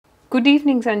Good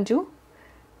evening, Sanju.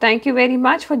 Thank you very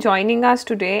much for joining us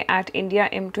today at India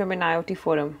M2M and IoT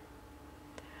Forum.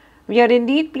 We are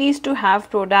indeed pleased to have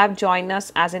Prodapt join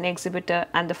us as an exhibitor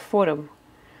at the forum,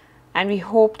 and we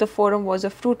hope the forum was a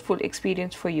fruitful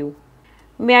experience for you.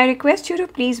 May I request you to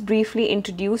please briefly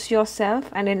introduce yourself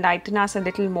and enlighten us a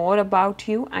little more about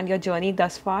you and your journey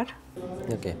thus far?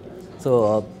 Okay,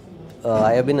 so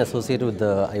I have been associated with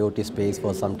the IoT space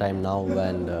for some time now,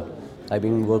 and I've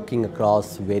been working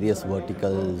across various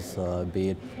verticals, be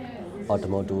it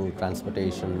automotive,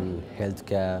 transportation,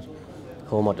 healthcare,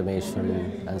 home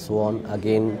automation, and so on.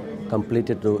 Again,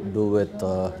 completely to do with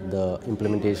the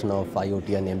implementation of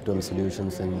IoT and M2M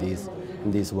solutions in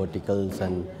these verticals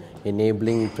and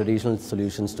enabling traditional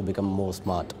solutions to become more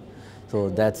smart. So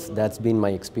that's been my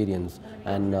experience.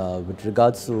 And with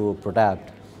regards to Prodapt,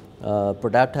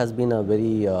 Prodapt has been a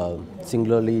very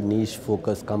singularly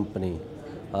niche-focused company,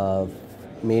 uh,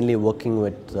 mainly working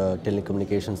with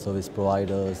telecommunication service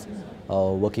providers,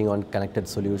 working on connected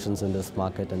solutions in this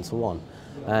market, and so on.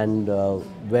 And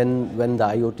when the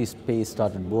IoT space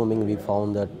started booming, we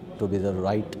found that to be the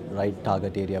right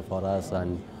target area for us,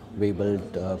 and we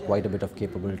built quite a bit of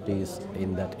capabilities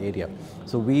in that area.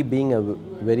 So we, being a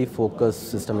very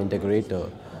focused system integrator,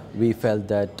 we felt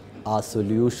that our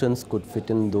solutions could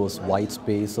fit in those white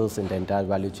spaces in the entire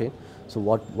value chain. So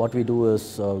what we do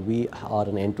is we are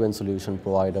an end-to-end solution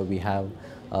provider. We have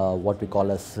what we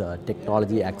call as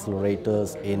technology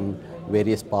accelerators in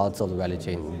various parts of the value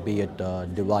chain, be it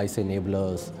device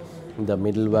enablers, the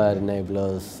middleware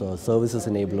enablers, services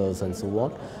enablers, and so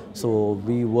on. So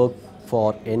we work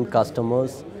for end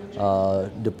customers,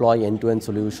 deploy end-to-end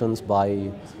solutions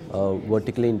by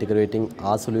vertically integrating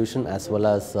our solution as well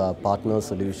as partner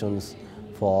solutions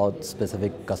for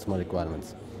specific customer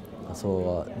requirements.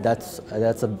 So that's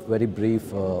a very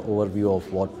brief overview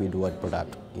of what we do at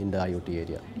Prodapt in the IoT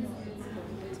area.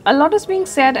 A lot is being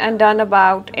said and done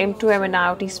about M2M and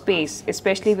IoT space,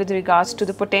 especially with regards to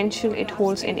the potential it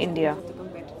holds in India.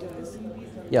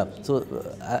 Yeah, so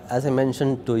as I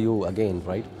mentioned to you again,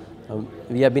 right,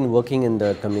 we have been working in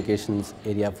the communications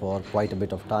area for quite a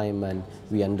bit of time, and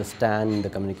we understand the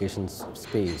communications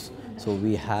space. So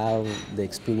we have the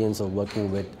experience of working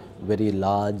with very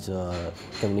large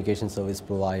communication service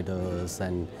providers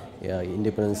and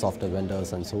independent software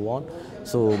vendors and so on.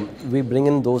 So we bring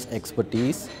in those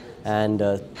expertise,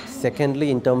 and secondly,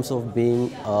 in terms of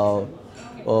being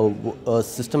a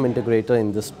system integrator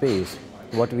in this space,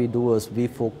 what we do is we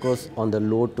focus on the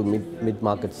low to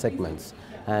mid-market segments.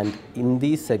 And in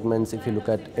these segments, if you look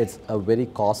at, it's a very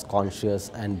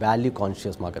cost-conscious and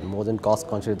value-conscious market. More than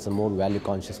cost-conscious, it's a more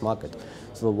value-conscious market.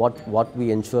 So what we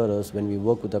ensure is, when we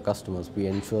work with the customers, we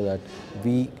ensure that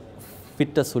we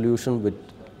fit a solution which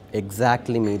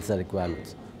exactly meets the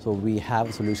requirements. So we have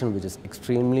a solution which is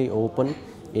extremely open,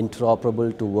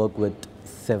 interoperable to work with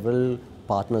several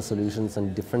partner solutions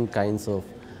and different kinds of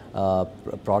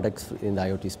products in the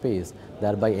IoT space,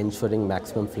 thereby ensuring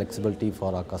maximum flexibility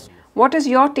for our customers. What is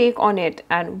your take on it,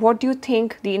 and what do you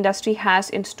think the industry has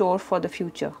in store for the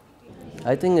future?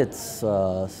 I think it's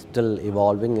still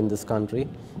evolving in this country.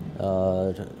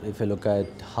 If you look at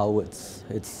how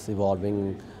it's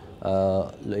evolving,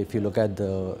 if you look at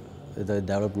the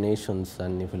developed nations,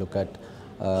 and if you look at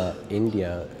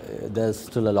India, there's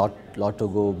still a lot to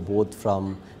go, both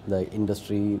from the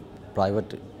industry,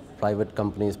 private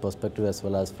companies perspective, as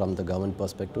well as from the government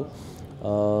perspective.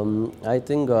 I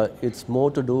think it's more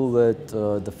to do with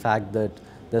the fact that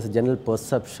there's a general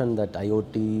perception that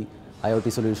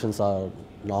IoT solutions are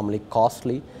normally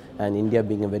costly, and India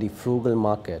being a very frugal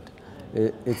market,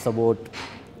 it's about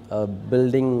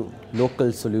building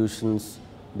local solutions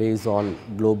based on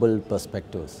global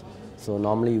perspectives. So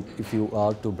normally, if you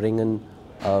are to bring in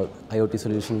IoT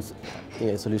solutions,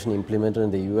 a solution implemented in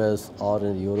the US or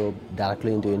in Europe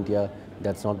directly into India,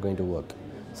 that's not going to work.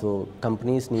 So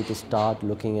companies need to start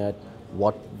looking at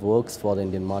what works for the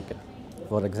Indian market.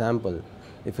 For example,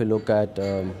 if you look at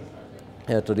a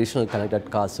traditional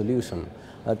connected car solution,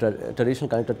 traditional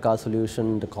connected car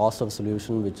solution, the cost of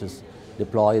solution which is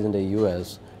deployed in the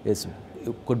US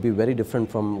could be very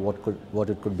different from what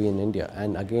it could be in India.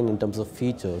 And again, in terms of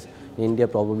features, in India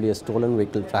probably a stolen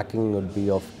vehicle tracking would be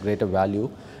of greater value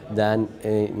than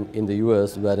in the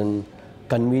US, wherein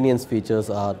convenience features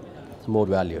are more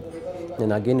valued.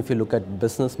 And again, if you look at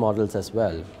business models as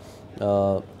well,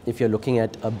 if you're looking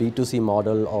at a B2C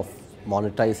model of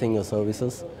monetizing your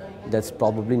services, that's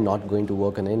probably not going to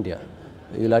work in India.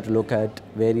 You'll have to look at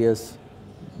various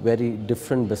very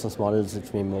different business models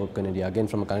which may work in India. Again,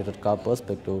 from a connected car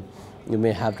perspective, you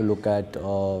may have to look at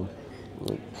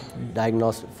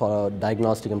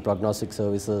diagnostic and prognostic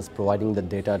services, providing the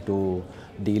data to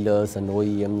dealers and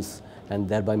OEMs, and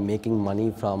thereby making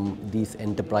money from these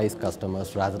enterprise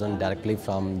customers rather than directly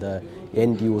from the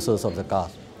end users of the car.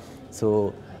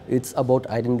 So it's about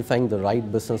identifying the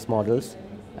right business models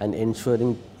and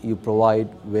ensuring you provide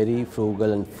very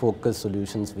frugal and focused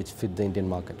solutions which fit the Indian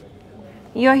market.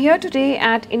 You're here today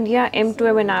at India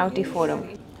M2M and IoT Forum.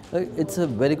 It's a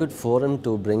very good forum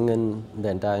to bring in the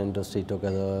entire industry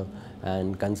together,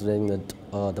 and considering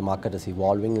that the market is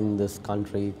evolving in this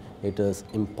country, it is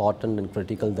important and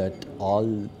critical that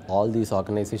all these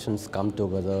organizations come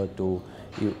together to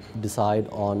decide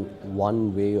on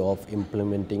one way of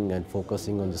implementing and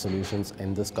focusing on the solutions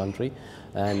in this country.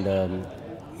 And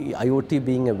IoT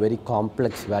being a very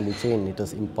complex value chain, it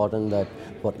is important that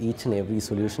for each and every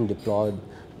solution deployed,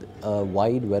 a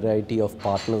wide variety of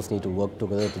partners need to work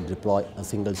together to deploy a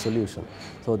single solution.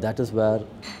 So that is where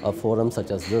a forum such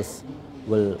as this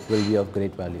will be of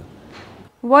great value.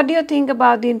 What do you think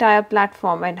about the entire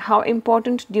platform, and how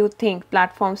important do you think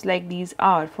platforms like these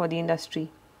are for the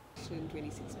industry? In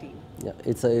 2016. Yeah,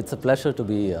 it's a pleasure to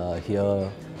be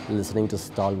here listening to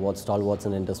stalwarts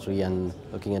in industry and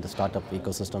looking at the startup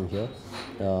ecosystem here.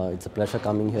 It's a pleasure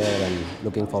coming here and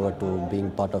looking forward to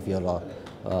being part of your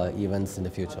events in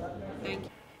the future.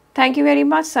 Thank you very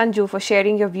much, Sanju, for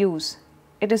sharing your views.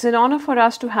 It is an honor for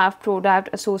us to have Prodapt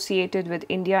associated with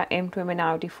India M2M and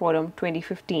IoT Forum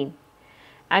 2015.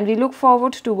 And we look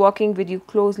forward to working with you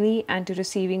closely and to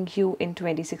receiving you in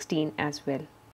 2016 as well.